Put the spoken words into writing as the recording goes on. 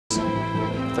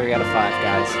3 out of 5,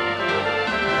 guys.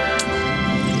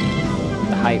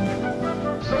 The hype.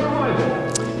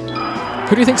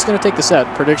 Who do you think is going to take the set?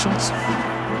 Predictions?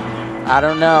 I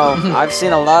don't know. I've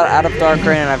seen a lot out of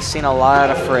darkrain, and I've seen a lot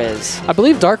out of Frizz. I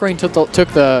believe darkrain took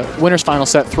the winner's final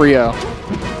set 3-0.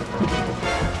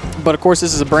 But of course,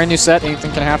 this is a brand new set.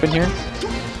 Anything can happen here.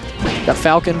 Got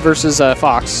Falcon versus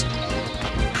Fox.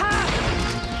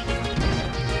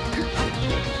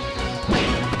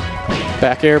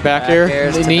 Back air, back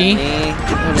air. The knee.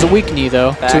 It was a weak knee,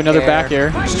 though, to another back air.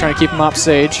 Just trying to keep him off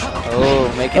stage.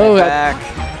 Oh, making it back.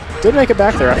 Did make it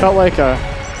back there. I felt like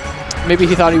maybe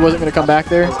he thought he wasn't going to come back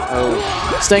there.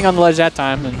 Oh. Staying on the ledge that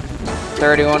time and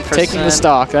 31%. taking the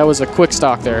stock. That was a quick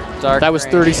stock there. That was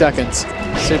 30 seconds.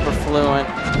 Super fluent.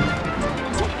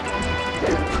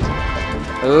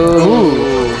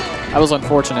 Ooh. That was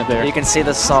unfortunate there. You can see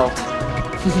the salt.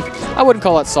 I wouldn't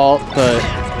call it salt, but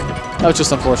that was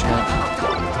just unfortunate.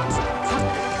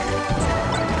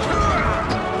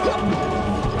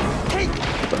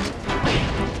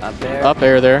 Up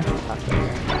air there.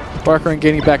 darkrain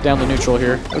getting back down to neutral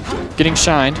here. Getting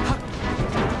shined.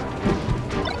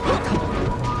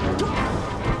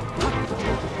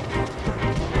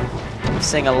 I'm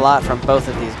seeing a lot from both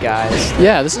of these guys.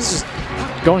 Yeah, this is just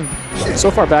going so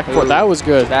far back and forth. That was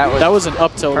good. That was an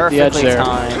up tilt at the edge there.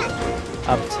 Timed.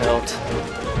 Up tilt.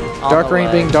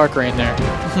 darkrain being darkrain there.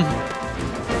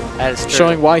 That is true.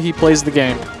 Showing why he plays the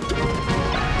game.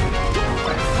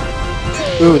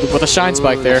 Ooh, with a shine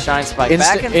spike there. Shine spike.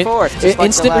 Back and forth. Just like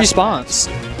instant response.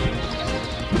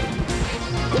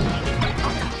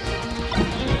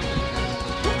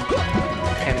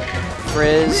 Can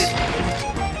Frizz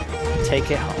take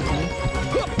it home?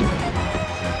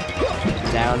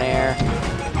 Down air.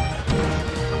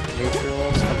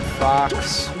 Neutrals from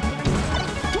Fox.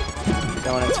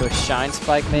 Going into a shine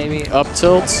spike maybe. Up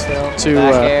tilt to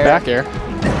back air.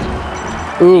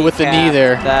 Ooh, with the knee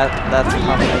there. That's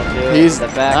probably going to do. He's the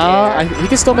back air. He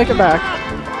can still make it back.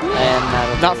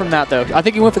 And not from that though. I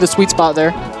think he went for the sweet spot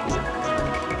there.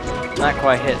 Not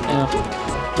quite hitting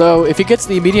it. Though, if he gets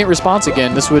the immediate response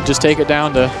again, this would just take it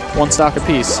down to 1 stock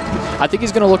apiece. I think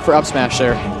he's going to look for up smash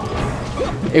there.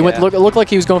 It looked like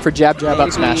he was going for jab, jab,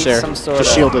 up smash there.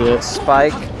 Just shielded it.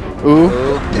 Spike. Ooh.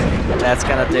 That's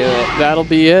going to do it. That'll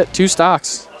be it. 2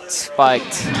 stocks.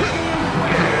 Spiked.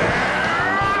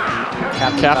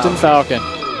 Captain Falcon.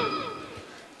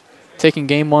 Taking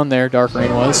game 1 there,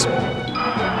 darkrain was.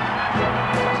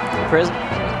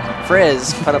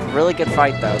 Frizz put up a really good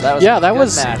fight though. That was that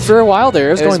was match. For a while there.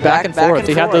 It was going back and forth.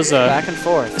 He had those back and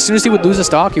forth. As soon as he would lose a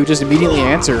stock, he would just immediately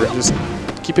answer, just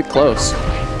keep it close.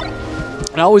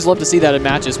 And I always love to see that in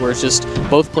matches where it's just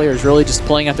both players really just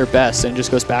playing at their best and it just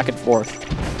goes back and forth.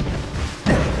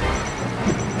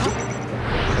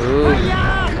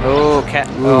 Ooh.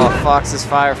 Fox's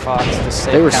Firefox just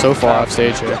saved. They were so far off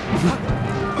stage here.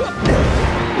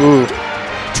 Ooh,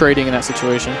 trading in that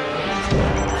situation.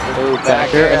 Ooh, back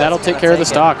here, and that'll take care of the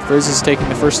stock. Frizz is taking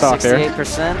the first stock there.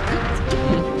 68%.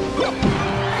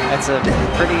 That's a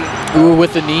pretty. Ooh,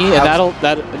 with the knee, and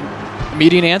that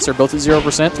median answer, both at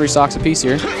 0%, 3 stocks apiece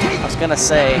here. I was gonna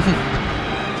say.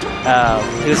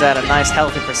 He was at a nice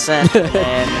healthy percent,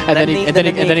 and then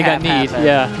he got kneed.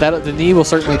 Yeah, the knee will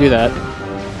certainly do that.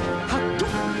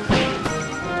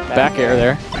 Back air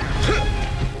there.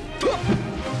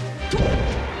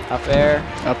 Up air.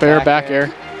 Up air, back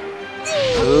air.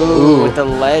 Ooh, with the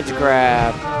ledge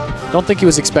grab. Don't think he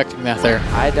was expecting that there.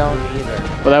 I don't either.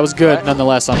 But that was good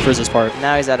nonetheless on Frizz's part.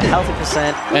 Now he's at a healthy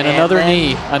percent. And another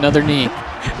knee. Another knee.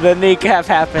 The kneecap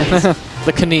happens.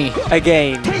 The knee.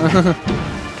 Again.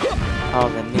 Oh,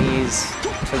 the knees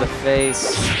to the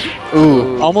face.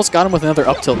 Ooh, almost got him with another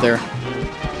up tilt there.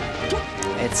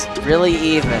 It's really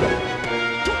even.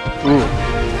 Ooh.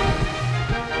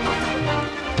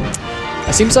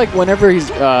 It seems like whenever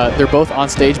they're both on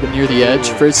stage but near the edge,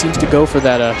 Frizz seems to go for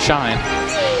that shine.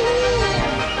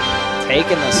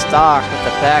 Taking the stock with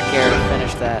the back air to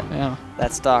finish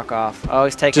that stock off. Oh,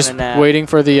 he's taking a nap. Just waiting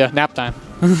for the nap time.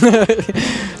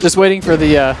 Just waiting for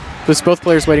the both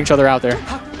players waiting each other out there.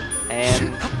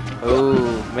 And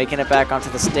ooh, making it back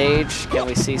onto the stage. Can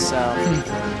we see something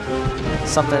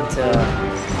to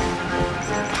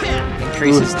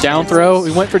increase his down throw?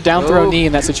 We went for down throw knee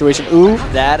in that situation. Ooh,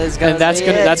 that's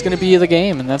gonna be the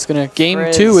game, and that's gonna game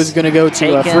Frizz 2 is gonna go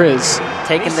to Frizz.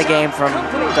 Taking the game from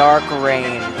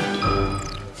darkrain.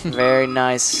 Very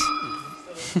nice.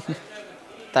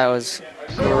 That was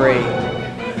great.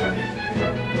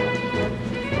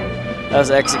 That was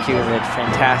executed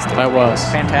fantastically. That was.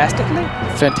 Fantastically?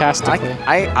 Fantastically.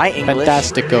 I English.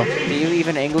 Fantastico. Do you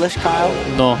even English, Kyle?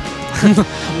 No.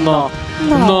 No.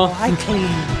 I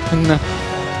can't. No.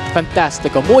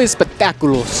 Fantástico. Muy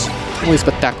espectáculos. Muy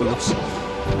espectáculos.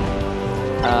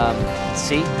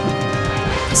 C?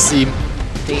 C.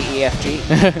 D, E, F, G. You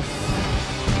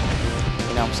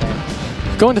know what I'm saying?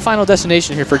 Going to Final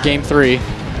Destination here for Game 3.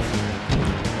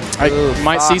 I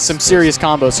might see some serious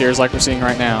combos here, like we're seeing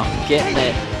right now. Getting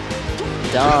it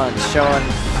done, showing.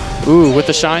 Ooh, with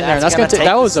the shine there. That's gonna take.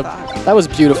 That was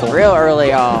beautiful. Real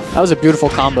early off. That was a beautiful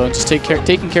combo, and just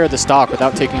taking care of the stock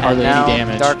without taking hardly any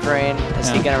damage. Darkrain, is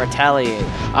he gonna retaliate?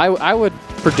 I would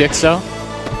predict so.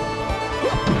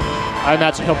 I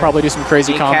imagine he'll probably do some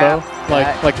crazy combo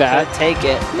like that. Take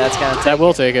it. That's gonna take that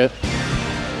will take it.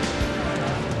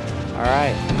 All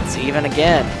right, it's even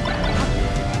again.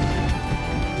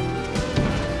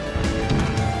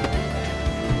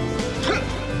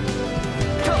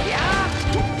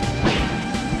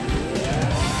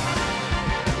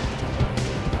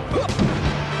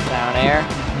 Down air.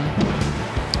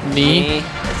 Knee.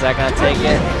 Is that gonna take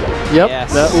it? Yep.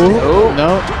 Yes. Ooh.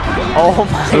 No. Oh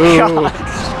my god.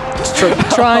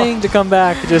 Trying to come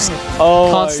back, just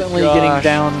constantly getting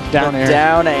down air.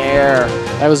 Down air.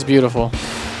 That was beautiful.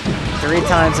 3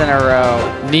 times in a row.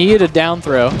 Knee to down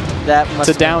throw. That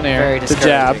must to down air to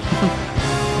jab.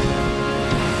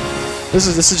 This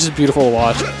is just beautiful to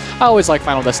watch. I always like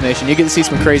Final Destination. You get to see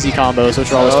some crazy combos,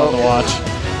 which are always fun to watch.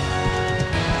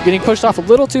 Getting pushed off a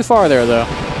little too far there, though.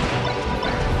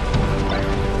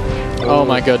 Oh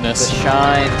my goodness. The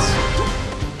shines.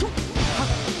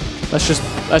 That's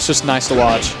just nice to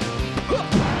watch.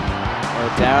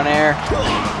 Down air,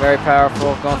 very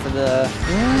powerful. Going for the.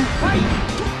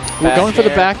 We're going for the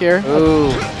back air.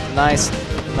 Ooh, nice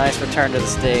return to the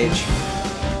stage.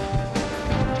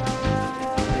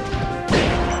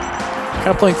 Kind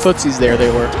of playing footsies there.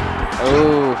 They were.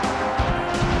 Ooh.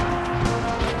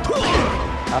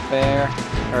 Up air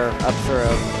or up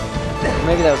throw.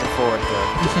 Maybe that was a forward throw.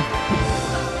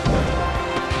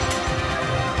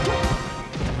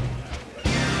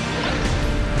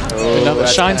 Another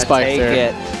shine spike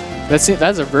there.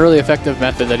 That's a really effective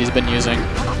method that he's been using.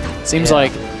 Seems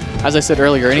like, as I said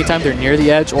earlier, anytime they're near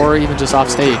the edge or even just off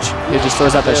stage, it just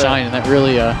throws out that shine, and that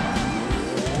really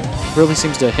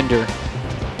seems to hinder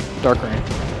Darkrain.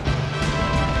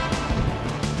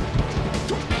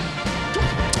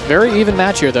 Very even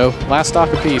match here, though. Last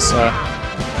stock apiece.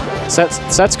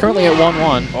 Set's currently at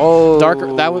 1-1. Oh,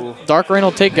 Darkrain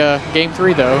will take Game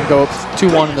 3 though. Go up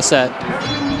 2-1 in the set.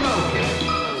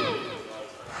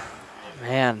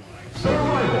 Man.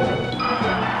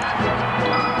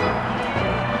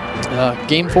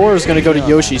 Game 4 is going to go to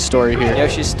Yoshi's story here.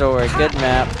 Yoshi's story, good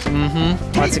map.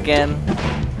 Once again,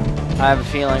 I have a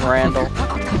feeling Randall.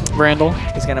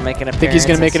 He's going to make an appearance. Think he's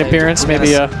going to make an appearance,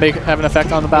 maybe have an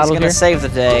effect on the battle here? He's going to save the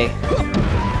day.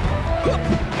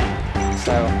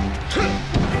 So.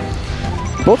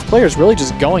 Both players really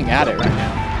just going at it right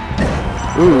now.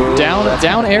 Ooh,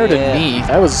 down air to knee.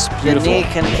 That was beautiful. The knee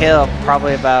can kill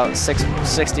probably about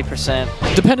 60%.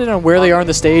 Depending on where they are on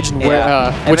the stage and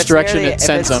where which direction it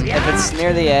sends them. If it's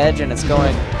near the edge and it's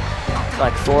going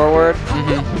like forward,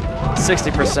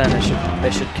 60%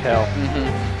 they should kill.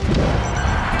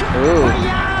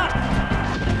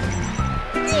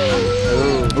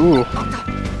 Ooh.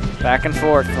 Back and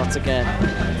forth once again.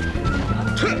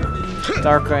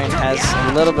 Darkrain has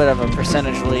a little bit of a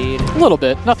percentage lead. A little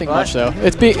bit, nothing much though.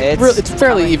 It's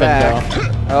fairly even though.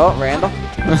 Oh, Randall.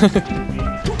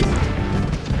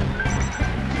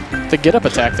 The get up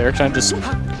attack there, kind of just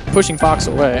pushing Fox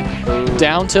away. Ooh,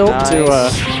 down tilt to. I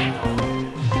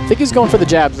think he's going for the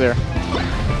jabs there.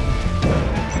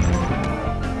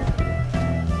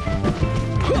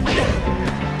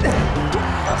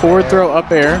 Forward throw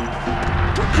up air.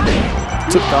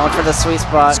 Going for the sweet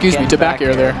spot. Excuse me, to back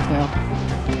air there. Yeah.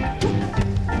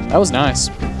 That was nice.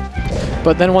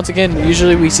 But then once again,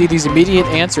 usually we see these immediate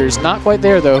answers. Not quite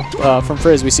there though from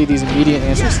Frizz. We see these immediate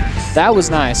answers. That was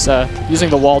nice, using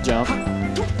the wall jump.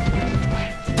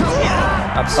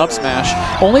 Up smash.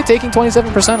 Only taking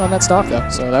 27% on that stock though.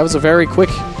 So that was a very quick,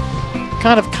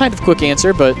 kind of quick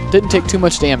answer, but didn't take too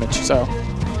much damage. So.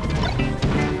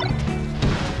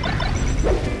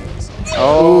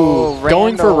 Oh, Randall.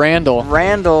 Going for Randall.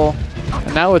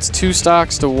 And now it's 2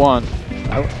 stocks to 1.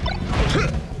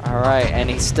 All right, and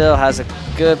he still has a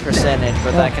good percentage,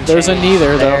 but that can There's change. A knee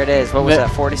there, though. There it is. What was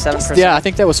that, 47%? Yeah, I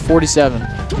think that was 47.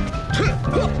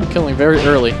 Killing very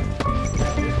early.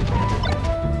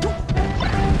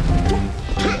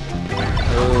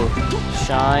 Ooh,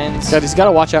 shines. God, he's got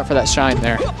to watch out for that shine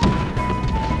there.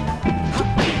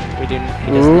 He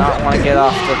does not want to get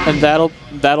off the... And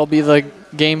that'll be the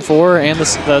Game 4, and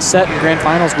the set and Grand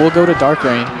Finals will go to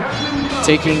Darkrain,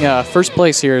 taking first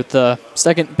place here at the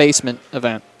second basement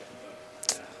event.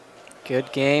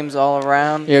 Good games all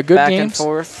around. Yeah, good back games. And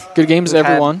forth. Good games,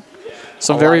 everyone.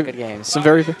 Some very good games. Some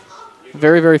very,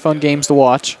 very fun games to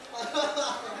watch.